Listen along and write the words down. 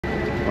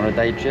on a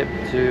day trip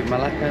to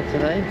Malacca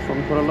today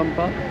from Kuala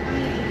Lumpur,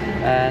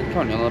 and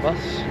currently on the bus.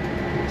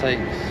 It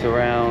takes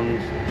around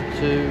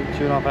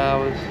 2.5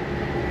 hours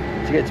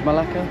to get to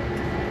Malacca.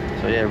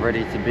 So yeah,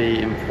 ready to be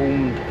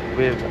informed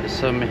with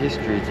some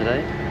history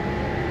today.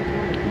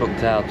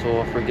 Booked our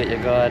tour for a Get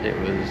Your Guide. It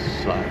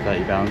was like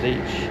 £30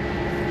 each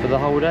for the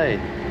whole day.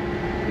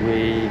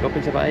 We got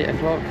picked up at 8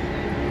 o'clock.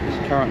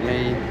 It's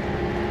currently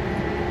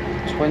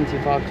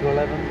 25 to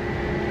 11.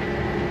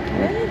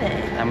 Really?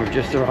 And we've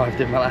just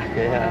arrived in Malacca,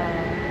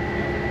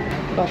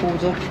 yeah. Wow.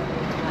 Water.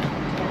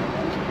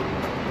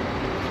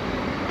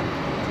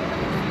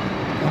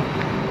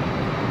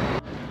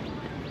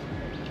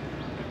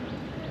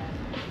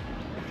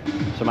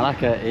 So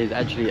Malacca is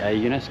actually a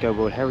UNESCO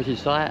World Heritage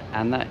Site,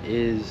 and that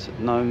is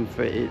known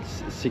for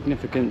its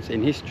significance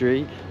in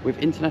history with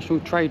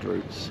international trade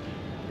routes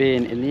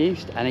being in the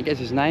east, and it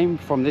gets its name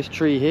from this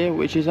tree here,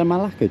 which is a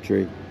Malacca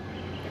tree.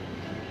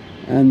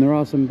 And there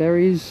are some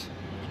berries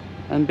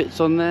and bits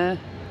on there,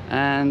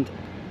 and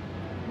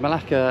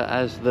Malacca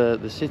as the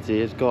city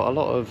has got a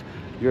lot of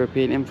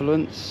European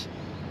influence,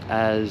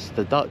 as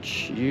the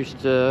Dutch used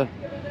to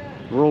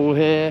rule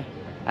here,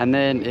 and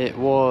then it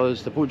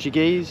was the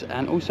Portuguese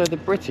and also the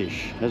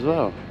British as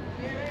well.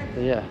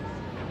 So yeah,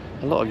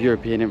 a lot of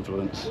European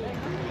influence.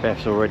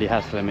 Beth's already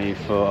hassling me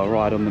for a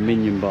ride on the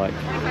minion bike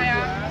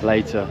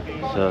later,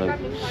 so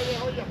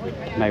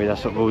maybe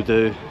that's what we'll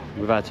do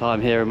with our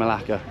time here in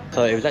Malacca.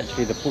 So it was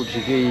actually the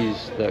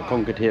Portuguese that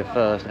conquered here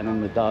first, and then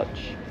the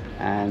Dutch,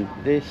 and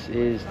this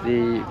is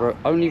the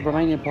only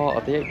Romanian part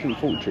of the ancient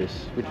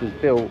fortress, which was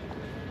built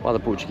by the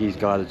Portuguese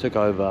guy that took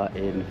over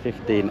in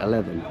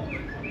 1511.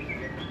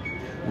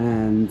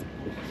 And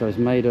so it's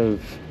made of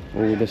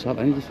all this stuff,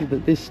 and you can see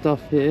that this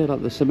stuff here,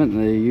 like the cement that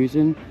they're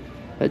using,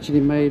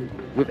 actually made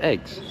with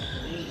eggs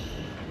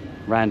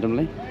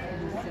randomly.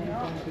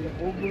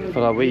 I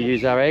feel like we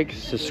use our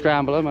eggs to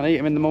scramble them and eat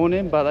them in the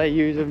morning, but they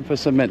use them for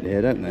cement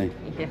here, don't they?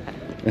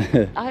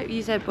 Yeah. I hope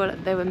you said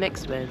what they were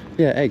mixed with.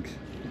 Yeah, eggs.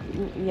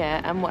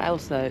 Yeah, and what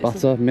else though?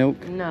 Butter,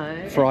 milk. No.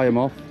 Fry them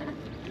off.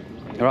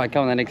 Alright,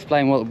 come on then,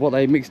 explain what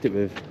they mixed it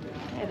with.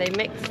 Yeah, they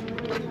mixed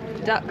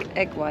duck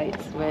egg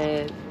whites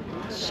with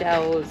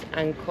shells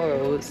and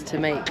corals to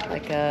make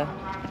like a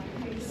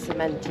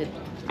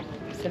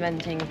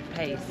cementing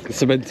paste.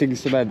 Cementing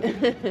cement.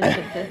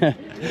 I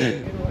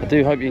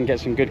do hope you can get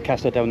some good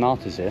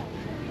castadelnatas here.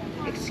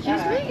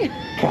 Excuse me?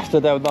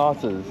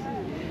 Castadelnatas.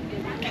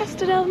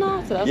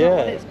 Castadelnata, that's Yeah, not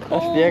what it's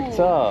called. that's the egg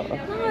tart. No,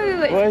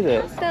 it's What is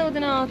it?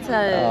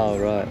 castadelnatas. Oh,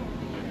 right.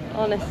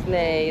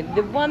 Honestly,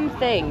 the one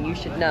thing you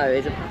should know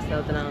is a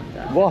pastel de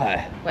nata.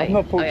 Why? Wait, I'm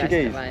not oh, yeah,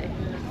 Portuguese. right.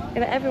 Yeah,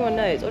 but everyone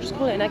knows. Or just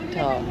call it an egg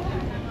tart.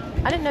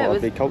 I didn't know it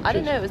was. I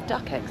didn't know it was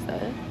duck eggs though.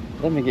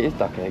 I don't think it is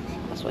duck eggs.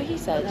 That's what he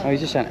said. No, he's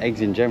just saying eggs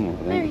in general, I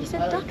No, think. he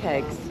said duck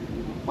eggs.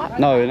 What?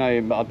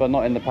 No, but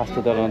not in the pasta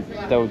del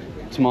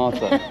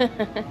tomato.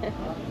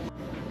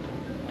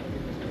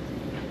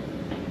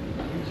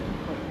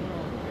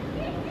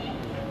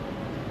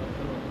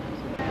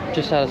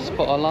 Just had a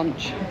spot of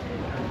lunch,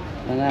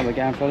 and now we're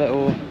going for a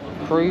little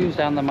cruise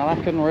down the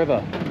Malaccan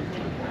River.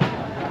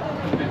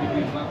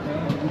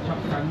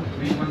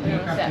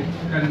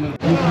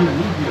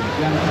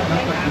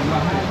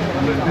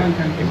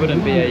 It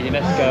wouldn't be a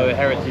UNESCO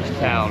heritage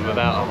town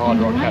without a Hard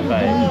Rock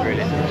Cafe,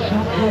 really.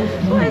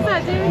 What is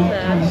that doing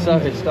there? It's so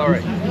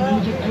historic.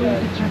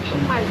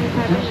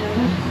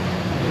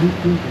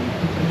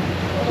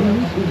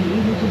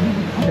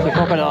 It's a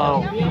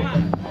crocodile.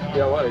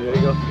 Yeah, well, there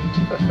you go.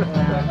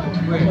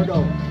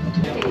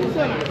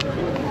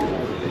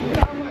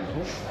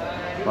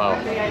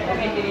 Wow.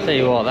 Tell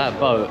you what, that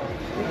boat,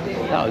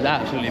 that was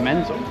absolutely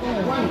mental.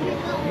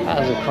 That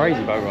was a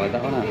crazy boat ride,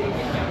 that wasn't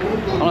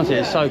it? Honestly,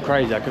 it's so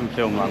crazy I couldn't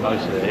film like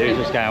most of it. It was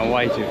just going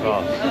way too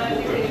fast.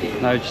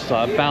 No, just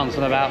like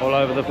bouncing about all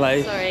over the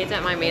place. Sorry,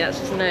 don't mind me. That's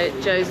just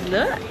Joe's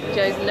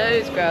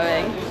nose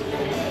growing.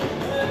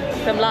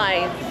 Some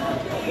lies.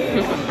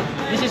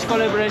 This is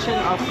collaboration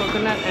of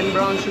coconut and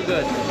brown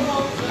sugar.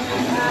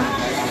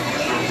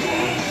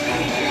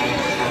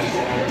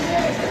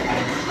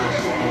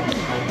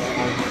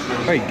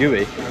 Very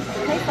gooey.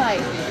 Tastes like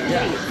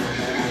dates.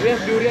 We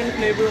have durian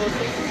flavor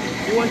also.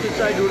 You want to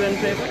try durian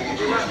flavor?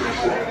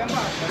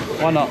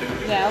 Why not?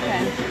 Yeah,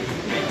 okay.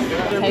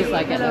 Tastes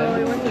like it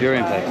though.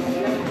 Durian flavor.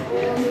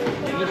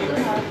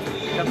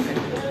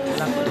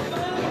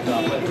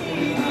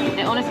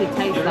 It honestly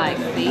tastes like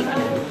beef.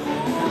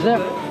 Is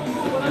it?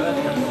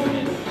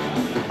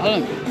 I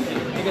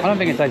don't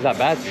think it tastes that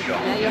bad.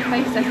 Yeah, your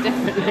face says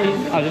differently.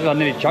 I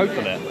nearly choked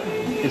on it.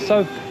 It's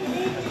so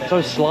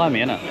slimy,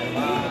 isn't it?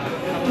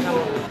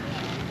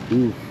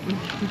 Mm.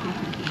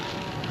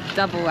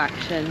 Double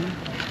action.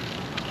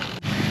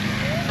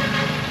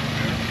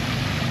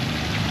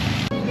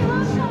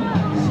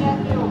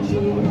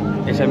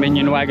 It's a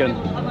minion wagon.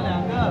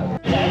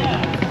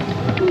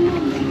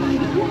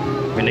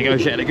 We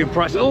negotiated a good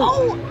price.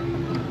 Oh!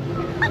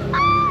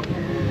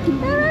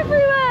 They're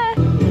everywhere!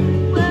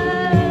 Whoa.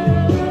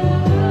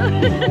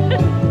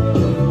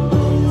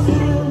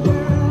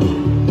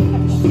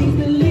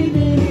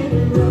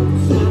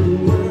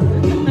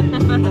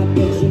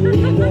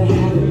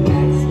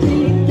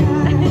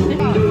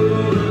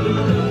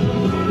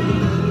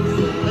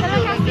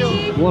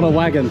 whole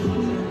wagon.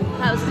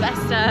 That was the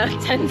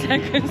best 10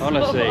 seconds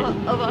Honestly,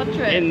 of our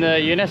trip. in the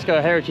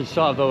UNESCO Heritage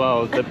Site of the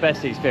World, the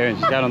best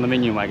experience is going on the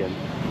minion wagon.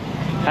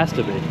 Has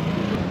to be.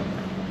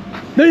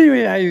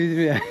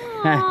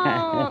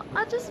 Oh,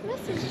 I just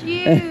messaged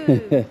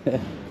you.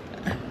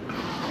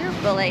 You're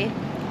a bully.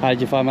 How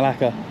did you find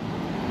Malacca?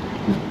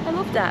 I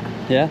loved that.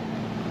 Yeah?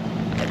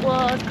 It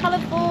was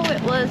colourful,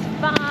 it was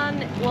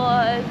fun, it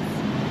was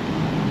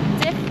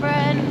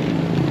different.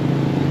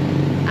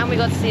 And we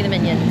got to see the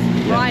minions,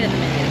 ride at the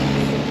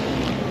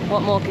minions.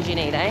 What more could you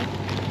need, eh?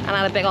 And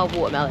I had a big old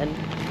watermelon.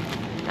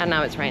 And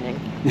now it's raining.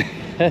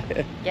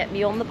 Get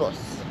me on the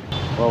bus.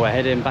 Well, we're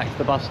heading back to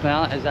the bus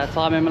now. Is our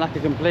time in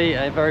Malacca complete?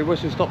 A very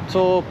whistle-stop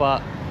tour,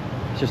 but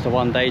it's just a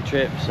one-day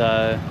trip.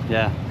 So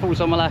yeah, thoughts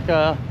on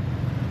Malacca.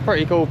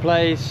 Pretty cool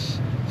place.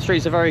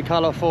 Streets are very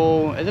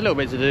colourful. There's a little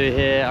bit to do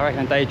here. I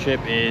reckon a day trip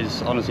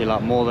is honestly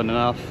like more than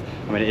enough.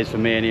 I mean, it is for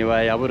me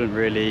anyway. I wouldn't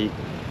really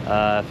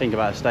think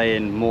about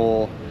staying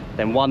more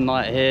than one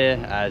night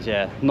here, as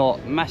yeah,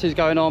 not masses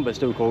going on, but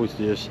still cool to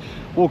just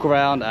walk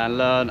around and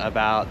learn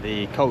about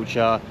the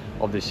culture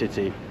of this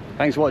city.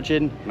 Thanks for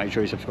watching. Make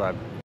sure you subscribe.